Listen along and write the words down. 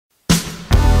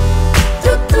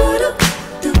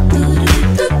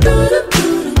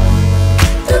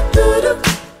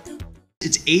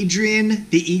It's Adrian.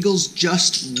 The Eagles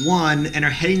just won and are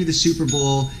heading to the Super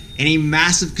Bowl, and a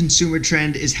massive consumer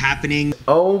trend is happening.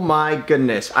 Oh my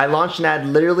goodness. I launched an ad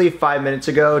literally 5 minutes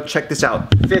ago. Check this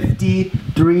out.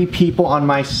 53 people on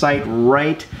my site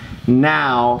right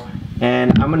now,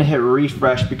 and I'm gonna hit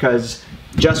refresh because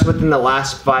just within the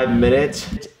last 5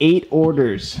 minutes, it's 8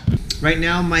 orders. Right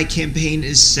now, my campaign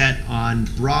is set on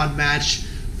broad match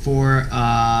for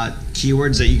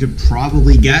keywords that you could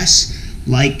probably guess,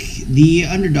 like the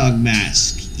underdog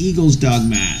mask, Eagles dog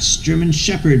mask, German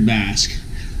Shepherd mask.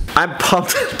 I'm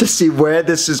pumped to see where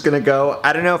this is gonna go.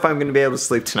 I don't know if I'm gonna be able to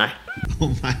sleep tonight.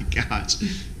 Oh my gosh.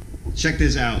 Check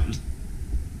this out.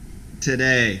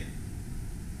 Today,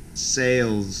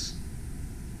 sales.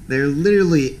 They're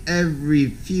literally every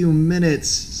few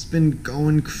minutes. It's been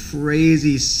going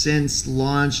crazy since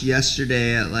launch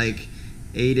yesterday at like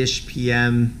 8-ish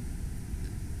p.m.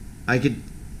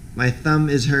 My thumb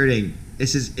is hurting.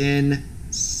 This is insane.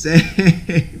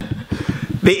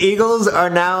 The Eagles are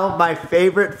now my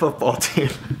favorite football team.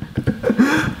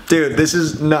 Dude, this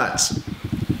is nuts.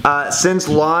 Since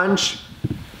launch,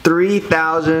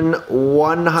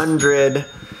 3,100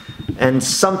 and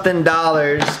something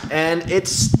dollars, and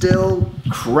it's still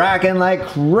cracking like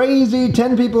crazy.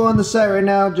 10 people on the site right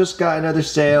now, just got another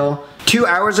sale. 2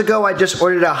 hours ago, I just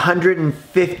ordered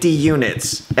 150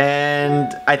 units,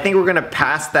 and I think we're gonna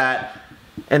pass that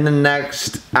in the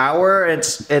next hour.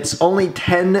 It's only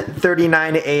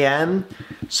 10:39 a.m.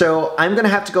 So I'm gonna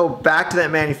have to go back to that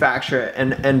manufacturer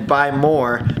and buy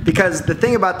more, because the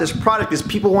thing about this product is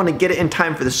people wanna get it in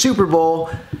time for the Super Bowl.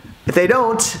 If they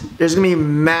don't, there's gonna be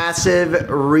massive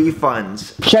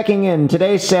refunds. Checking in,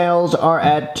 today's sales are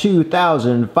at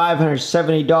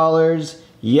 $2,570.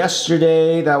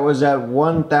 Yesterday, that was at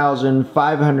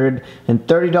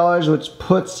 $1,530, which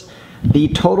puts the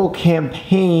total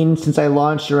campaign since I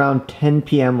launched around 10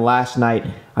 p.m. last night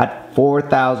at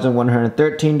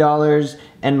 $4,113,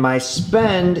 and my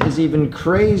spend is even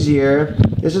crazier.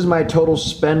 This is my total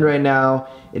spend right now.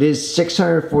 It is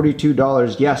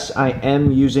 $642. Yes, I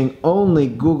am using only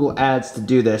Google Ads to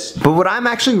do this. But what I'm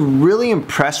actually really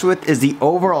impressed with is the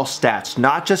overall stats,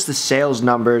 not just the sales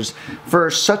numbers.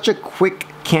 For such a quick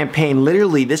campaign,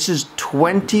 literally this is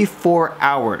 24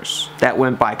 hours that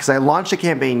went by, because I launched a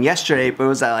campaign yesterday, but it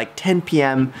was at like 10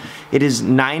 p.m. It is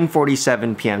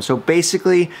 9:47 p.m. So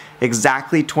basically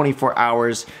exactly 24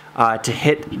 hours to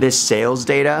hit this sales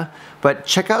data. But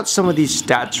check out some of these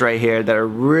stats right here that are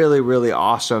really, really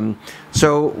awesome.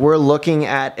 So we're looking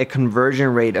at a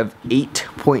conversion rate of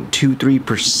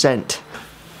 8.23%.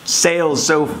 Sales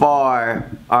so far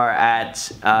are at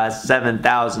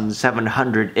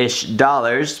 $7,700-ish.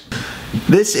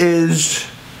 This is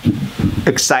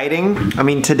exciting. I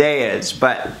mean, today is,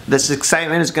 but this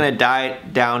excitement is gonna die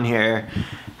down here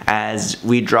as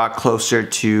we draw closer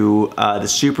to the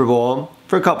Super Bowl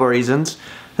for a couple of reasons.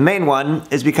 The main one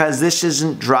is because this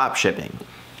isn't drop shipping.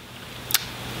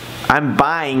 I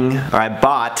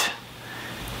bought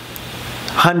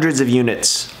hundreds of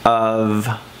units of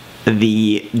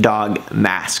the dog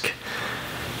mask.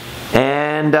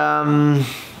 And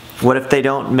what if they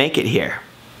don't make it here?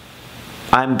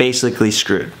 I'm basically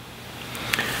screwed.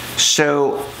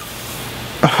 So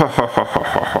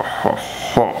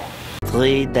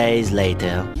 3 days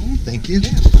later. Thank you.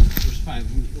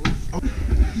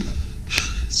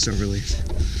 So relieved.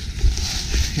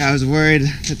 Yeah, I was worried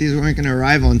that these weren't going to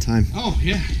arrive on time. Oh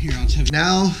yeah, here, I'll tell you.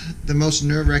 Now, the most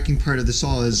nerve-wracking part of this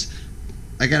all is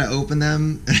I gotta open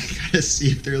them and I gotta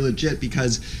see if they're legit,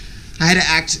 because I had to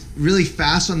act really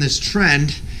fast on this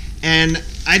trend, and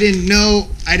I didn't know.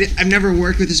 I've never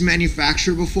worked with this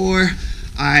manufacturer before.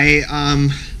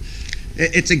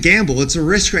 It's a gamble. It's a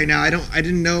risk right now. I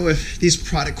didn't know if these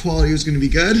product quality was going to be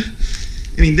good.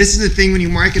 I mean, this is the thing when you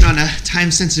market on a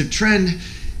time-sensitive trend,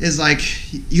 is like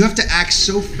you have to act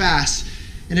so fast,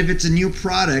 and if it's a new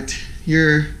product,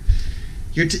 there's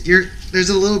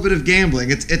a little bit of gambling.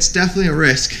 It's definitely a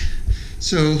risk.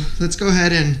 So let's go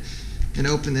ahead and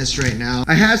open this right now.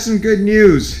 I have some good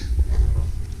news.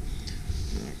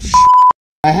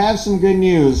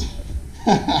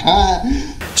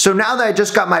 So now that I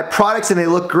just got my products and they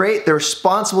look great, the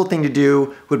responsible thing to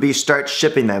do would be start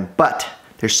shipping them. But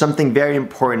there's something very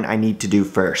important I need to do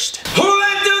first. Who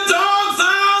let the dogs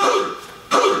out?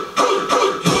 Who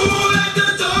let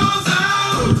the dogs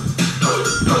out?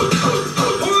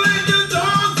 Who let the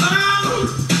dogs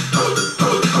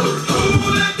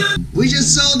out? We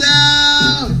just sold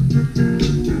out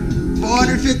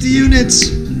 450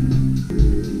 units.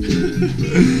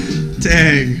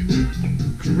 Dang,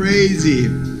 crazy.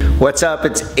 What's up?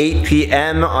 It's 8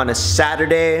 p.m. on a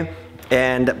Saturday.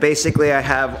 And basically I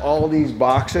have all these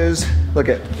boxes. Look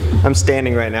at, I'm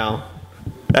standing right now.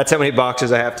 That's how many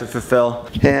boxes I have to fulfill.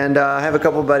 And I have a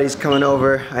couple buddies coming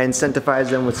over. I incentivize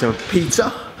them with some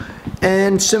pizza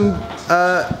and some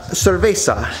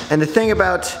cerveza. And the thing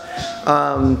about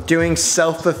doing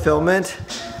self-fulfillment,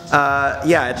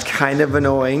 yeah, it's kind of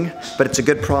annoying, but it's a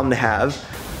good problem to have.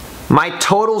 My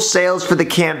total sales for the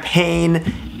campaign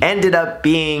ended up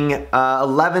being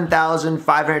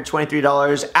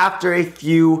 $11,523 after a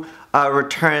few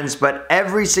returns, but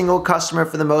every single customer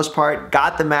for the most part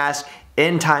got the mask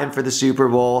in time for the Super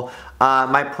Bowl.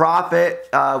 My profit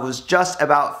was just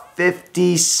about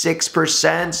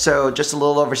 56%, so just a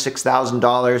little over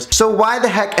 $6,000. So why the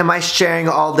heck am I sharing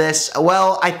all this?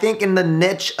 Well, I think in the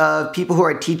niche of people who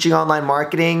are teaching online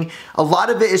marketing, a lot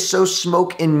of it is so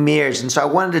smoke and mirrors, and so I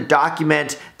wanted to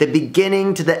document the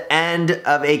beginning to the end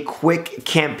of a quick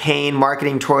campaign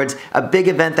marketing towards a big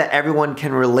event that everyone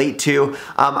can relate to.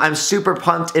 I'm super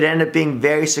pumped. It ended up being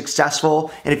very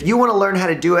successful, and if you want to learn how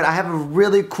to do it, I have a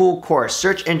really cool course,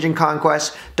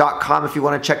 searchengineconquest.com if you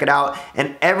want to check it out,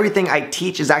 and everything I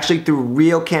teach is actually through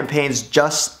real campaigns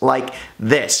just like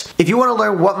this. If you want to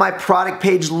learn what my product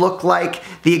page looked like,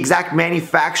 the exact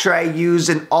manufacturer I use,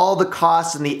 and all the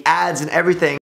costs and the ads and everything,